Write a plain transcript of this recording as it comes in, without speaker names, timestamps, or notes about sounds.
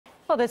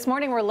Well, this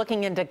morning we're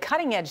looking into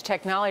cutting-edge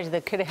technology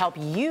that could help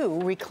you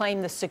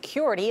reclaim the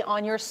security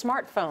on your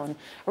smartphone.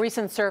 A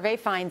recent survey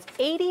finds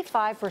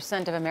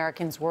 85% of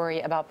Americans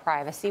worry about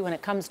privacy when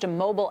it comes to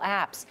mobile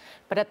apps.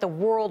 But at the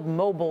World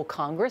Mobile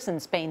Congress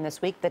in Spain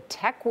this week, the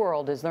tech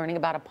world is learning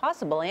about a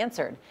possible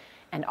answer.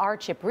 And our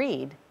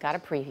Reid got a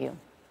preview.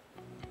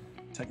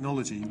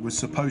 Technology was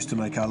supposed to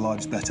make our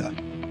lives better.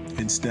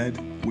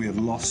 Instead, we have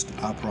lost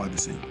our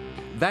privacy.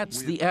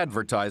 That's the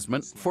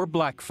advertisement for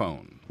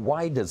Blackphone.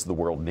 Why does the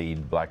world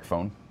need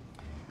Blackphone?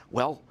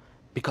 Well,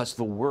 because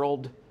the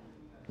world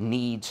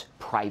needs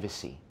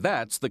privacy.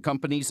 That's the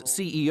company's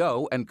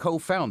CEO and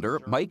co-founder,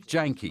 Mike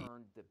Janke.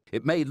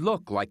 It may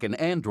look like an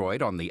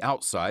Android on the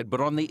outside,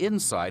 but on the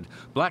inside,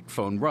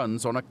 Blackphone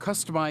runs on a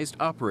customized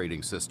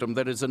operating system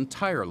that is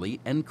entirely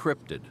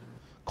encrypted.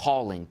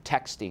 Calling,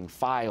 texting,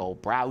 file,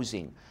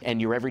 browsing,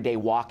 and your everyday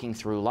walking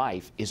through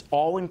life is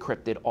all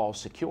encrypted, all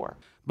secure.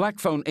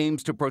 Blackphone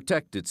aims to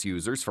protect its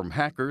users from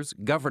hackers,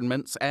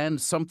 governments, and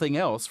something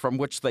else from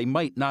which they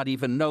might not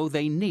even know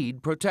they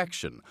need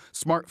protection: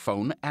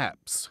 smartphone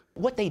apps.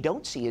 What they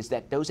don't see is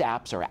that those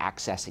apps are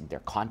accessing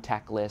their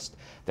contact list,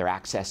 they're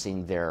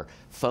accessing their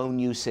phone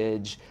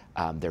usage,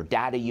 their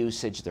data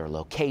usage, their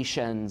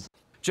locations.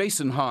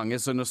 Jason Hong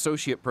is an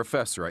associate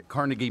professor at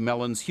Carnegie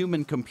Mellon's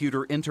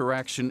Human-Computer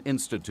Interaction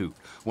Institute,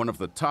 one of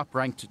the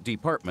top-ranked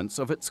departments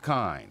of its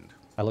kind.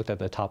 I looked at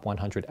the top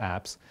 100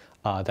 apps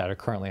that are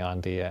currently on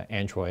the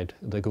Android,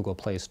 the Google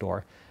Play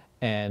Store,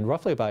 and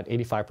roughly about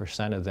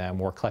 85% of them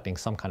were collecting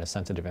some kind of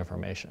sensitive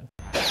information.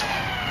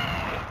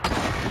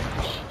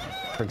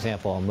 For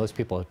example, most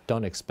people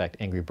don't expect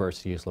Angry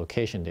Birds to use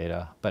location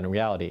data, but in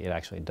reality, it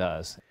actually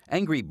does.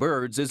 Angry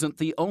Birds isn't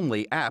the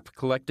only app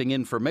collecting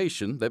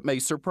information that may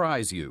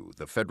surprise you.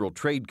 The Federal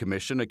Trade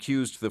Commission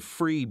accused the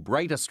free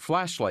Brightest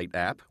Flashlight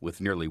app, with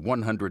nearly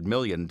 100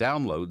 million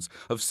downloads,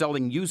 of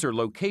selling user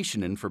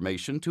location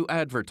information to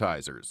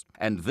advertisers.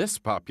 And this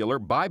popular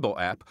Bible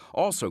app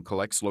also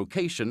collects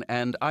location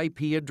and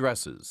IP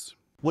addresses.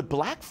 What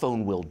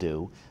Blackphone will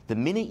do, the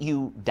minute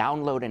you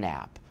download an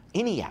app,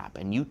 any app,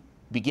 and you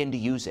begin to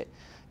use it,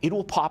 it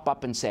will pop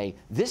up and say,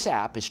 this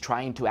app is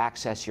trying to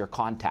access your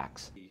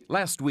contacts.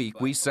 Last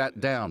week, we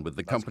sat down with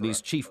the company's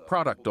chief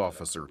product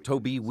officer,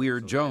 Toby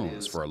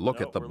Weir-Jones, for a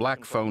look at the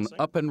Blackphone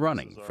up and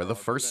running for the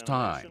first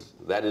time.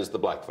 That is the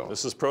Blackphone.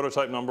 This is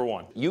prototype number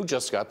 1. You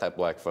just got that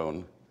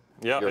Blackphone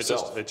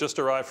yourself. It just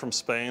arrived from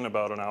Spain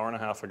about an hour and a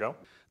half ago.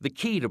 The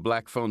key to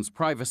Blackphone's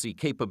privacy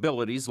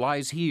capabilities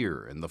lies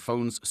here in the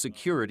phone's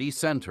security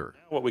center.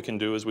 What we can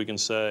do is we can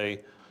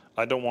say,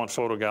 I don't want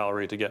Photo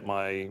Gallery to get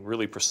my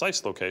really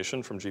precise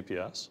location from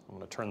GPS. I'm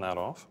going to turn that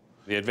off.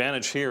 The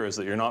advantage here is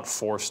that you're not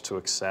forced to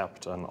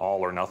accept an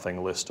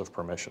all-or-nothing list of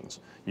permissions.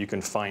 You can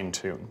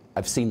fine-tune.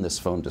 I've seen this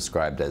phone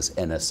described as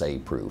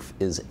NSA-proof.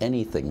 Is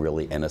anything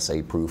really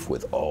NSA-proof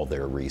with all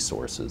their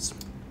resources?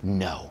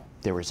 No,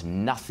 there is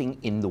nothing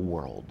in the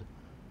world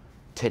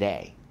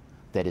today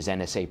that is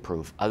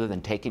NSA-proof other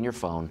than taking your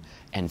phone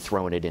and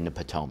throwing it into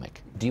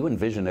Potomac. Do you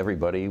envision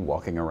everybody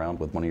walking around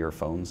with one of your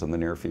phones in the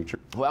near future?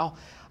 Well,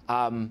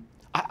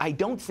 I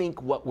don't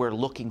think what we're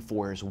looking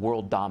for is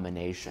world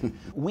domination.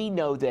 We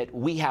know that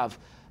we have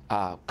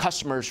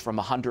customers from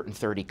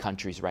 130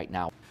 countries right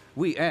now.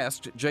 We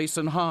asked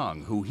Jason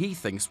Hong who he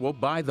thinks will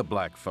buy the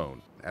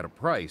Blackphone at a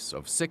price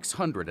of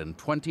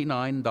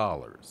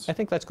 $629. I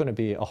think that's going to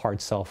be a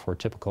hard sell for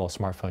typical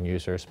smartphone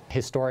users.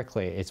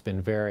 Historically, it's been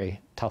a very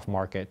tough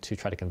market to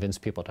try to convince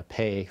people to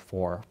pay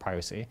for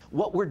privacy.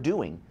 What we're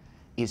doing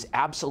is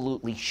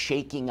absolutely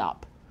shaking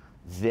up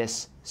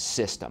this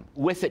system.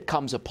 With it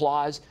comes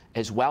applause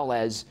as well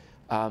as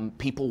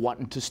people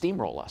wanting to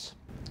steamroll us.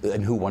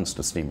 And who wants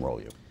to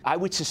steamroll you? I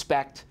would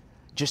suspect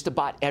just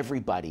about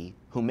everybody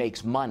who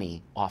makes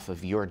money off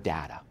of your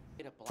data.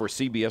 For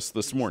CBS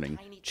This Morning,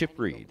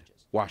 Reid,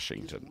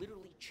 Washington.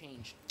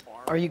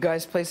 Are you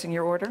guys placing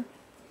your order?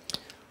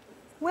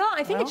 Well,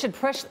 I think it should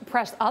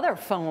press other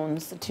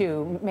phones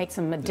to make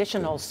some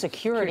additional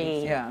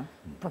security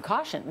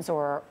precautions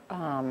or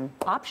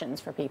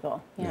options for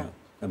people. Yeah.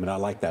 I mean, I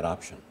like that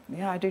option.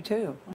 Yeah, I do too.